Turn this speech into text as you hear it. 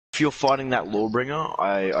if you're fighting that lawbringer,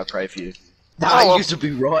 I pray for you. Nah, you to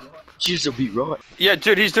be right. You to be right. Yeah,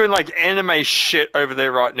 dude, he's doing like anime shit over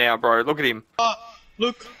there right now, bro. Look at him.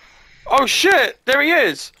 Look. Oh shit! There he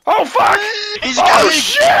is. Oh fuck! He's oh coming.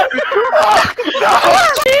 shit! Oh,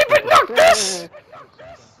 no! Even knock this!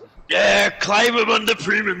 Yeah, claim him on the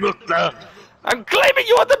premium doctor. I'm claiming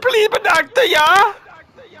you are the bleeding doctor, yeah?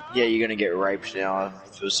 Yeah, you're gonna get raped now. I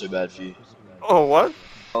feel so bad for you. Oh, what?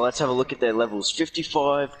 Well, let's have a look at their levels.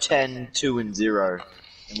 55, 10, 2, and 0.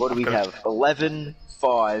 And what do we have? 11,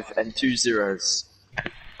 5, and 2 zeros.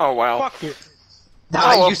 Oh, wow. Fuck it.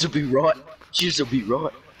 Nah, you to be right. You to be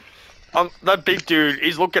right. That big dude,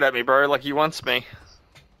 he's looking at me, bro, like he wants me.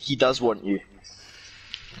 He does want you.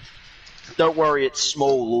 Don't worry, it's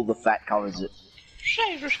small, all the fat covers it.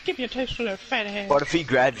 Say, just give me a taste of that fat ass. But if he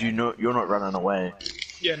grabs you, you're not running away.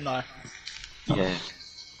 Yeah, no. Yeah.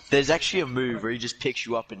 There's actually a move where he just picks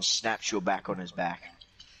you up and snaps your back on his back.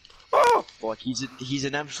 Oh! Like, he's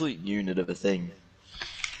an absolute unit of a thing.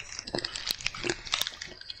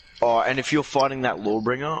 Oh, and if you're fighting that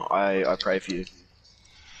lawbringer, I pray for you.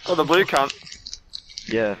 Oh, the blue cunt.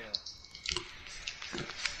 Yeah.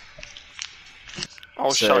 Oh,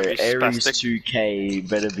 So, shut up, you Ares spastic. 2K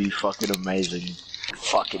better be fucking amazing.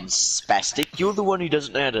 Fucking spastic. You're the one who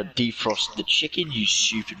doesn't know how to defrost the chicken, you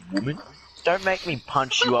stupid woman. Don't make me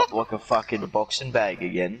punch you up like a fucking boxing bag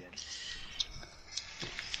again.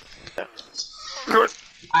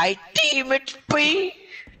 I deem it be.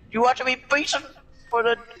 You want to be beaten for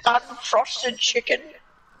the unfrosted chicken?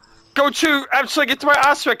 Go to absolutely get to my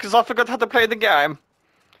ass wreck because I forgot how to play the game.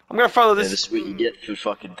 I'm gonna follow Yeah, this. that's what you get for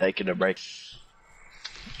fucking taking a break.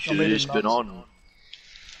 Should've just been on.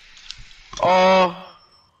 Oh!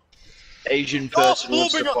 Asian person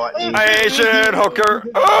wants to fight me. Asian hooker.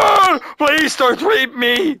 Oh, please don't rape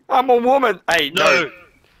me. I'm a woman. Hey, no.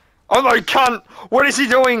 Oh no, cunt. What is he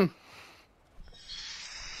doing?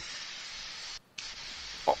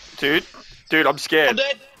 Oh, dude, I'm scared. I'm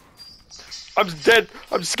dead. I'm dead.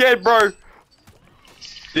 I'm scared, bro.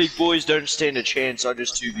 Big boys don't stand a chance, I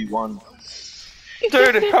just 2v1.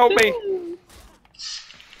 Dude, help me.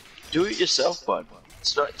 Do it yourself, bud.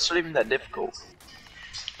 It's not even that difficult.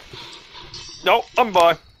 No, I'm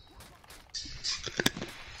by.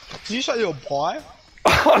 Did you say you're pie?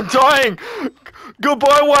 I'm dying.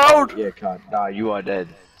 Goodbye, world. Yeah, cunt. Nah, you are dead.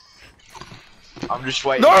 I'm just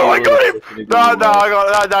waiting. No, I got him. No, I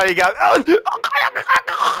got. No, you got.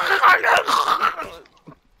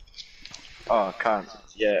 Oh, cunt.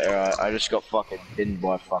 Yeah, alright. I just got fucking pinned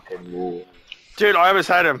by fucking law. Dude, I almost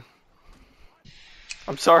had him.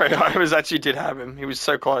 I'm sorry, I almost actually did have him. He was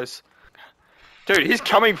so close. Dude, he's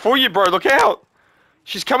coming for you, bro. Look out.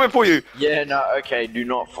 She's coming for you. Yeah, no, okay. Do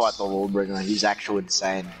not fight the Lawbringer. He's actual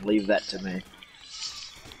insane. Leave that to me.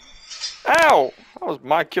 Ow. That was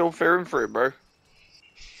my kill fair and free, bro.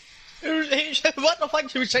 What the fuck?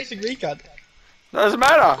 She was chasing me, cunt. Doesn't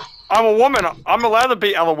matter. I'm a woman. I'm allowed to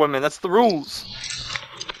beat other women. That's the rules.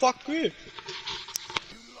 Fuck you.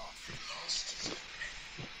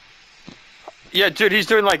 Yeah, dude, he's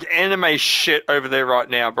doing like anime shit over there right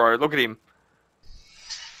now, bro. Look at him.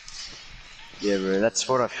 Yeah, bro. That's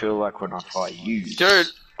what I feel like when I fight you. Dude,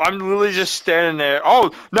 I'm literally just standing there.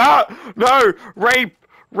 Oh, no, no, rape.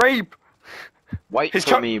 Wait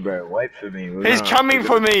for me, bro. Wait for me. He's coming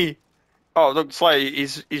for me. Oh, look, Slay,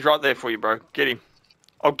 he's right there for you, bro. Get him.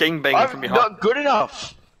 I'll gangbang him from behind. I'm not good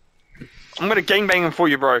enough. I'm gonna gangbang him for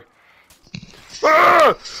you, bro.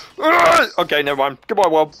 Okay, never mind. Goodbye,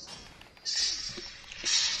 world.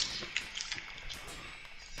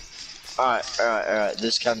 Alright.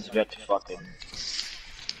 This cunt's about to fucking...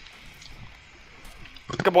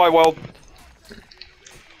 Goodbye, world.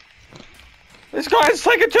 This guy's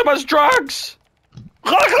taking too much drugs.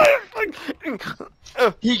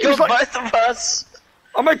 He got both of us!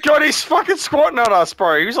 Oh my god, he's fucking squatting on us,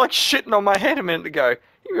 bro. He was like shitting on my head a minute ago.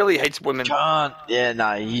 He really hates women. Can't. Yeah,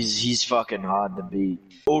 nah, he's fucking hard to beat.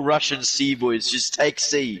 All Russian C boys, just take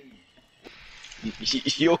C.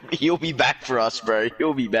 He'll be back for us, bro.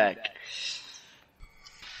 He'll be back.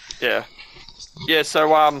 Yeah. Yeah,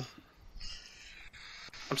 so, I'm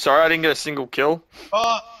sorry, I didn't get a single kill.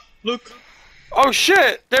 Look. Oh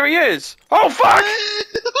shit, there he is. Oh fuck!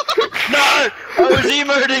 No! I was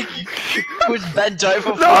emoting! I was bent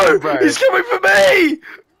over for No! you, bro. He's coming for me!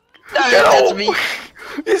 No, that's me!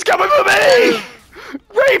 He's coming for me!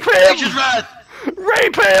 Rape him!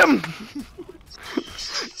 Rape him!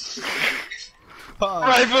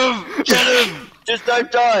 Rape him! Get him! Just don't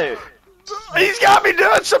die! He's got me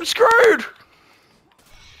nuts, I'm screwed!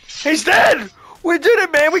 He's dead! We did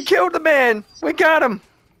it, man! We killed the man! We got him!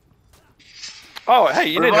 Oh, hey,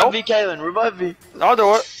 you didn't help. Revive me, Kaylin, revive me. I'll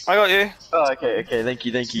do it. I got you. Oh, okay, thank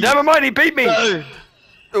you. Never mind, he beat me. No.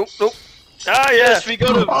 Oh, oh. Ah, yeah. Yes, we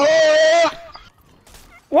got him. Oh!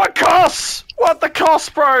 What costs? What the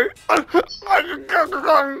cost, bro?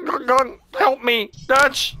 Help me,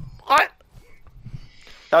 Dutch. What?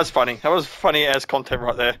 That was funny. That was funny ass content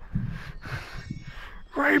right there.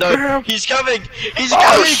 Rape No, him. he's coming. He's Oh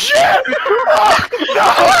coming. shit!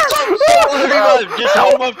 Oh, no! Just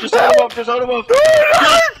hold him up. Just hold him up. Just hold him up.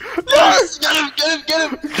 Yes,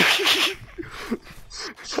 get him.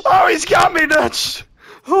 Oh, he's got me, Dutch.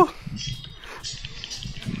 Oh.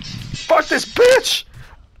 Fuck this bitch.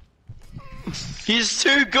 He's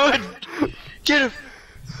too good. Get him.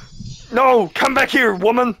 No, come back here,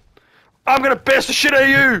 woman. I'm gonna bash the shit out of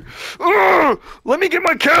you. Ugh, let me get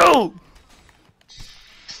my kill.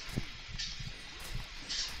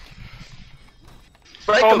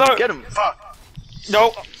 Break Oh, him. no. Get him. Fuck.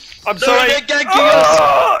 No, I'm sorry. they're ganking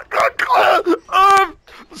us.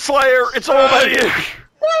 Slayer, it's all about you.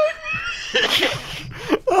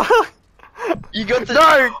 You got the. No,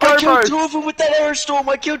 I go, killed bro. two of them with that arrow storm.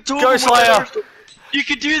 I killed two Go, of them with that Slayer. arrow storm. You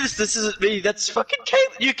can do this. This isn't me. That's fucking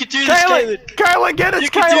Caitlin. You can do this, Kaylin, Caitlin. Kaylin, get us, You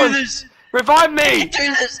can do Kaylin. this. Revive You me. can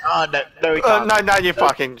do this. Oh no, we can't. No, you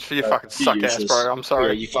fucking suck ass, useless. bro. I'm Yeah,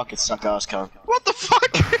 sorry. you fucking suck ass, cunt. What the fuck?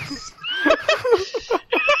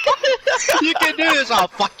 You can do this. Oh,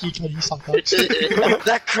 fuck you, Tony, you suck.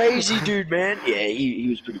 That crazy dude, man. Yeah, he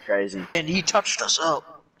was pretty crazy. And he touched us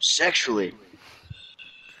up sexually.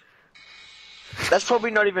 That's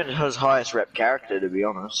probably not even his highest rep character, to be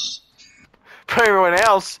honest. For everyone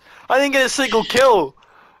else, I didn't get a single kill.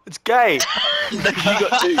 It's gay. No, you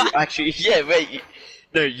got two. Actually, yeah, wait.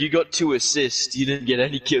 No, you got 2 assists. You didn't get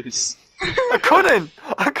any kills. I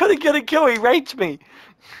couldn't get a kill. He raped me.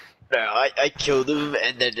 No, I killed him,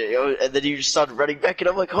 and then he just started running back, and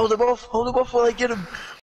I'm like, hold him off while I get him.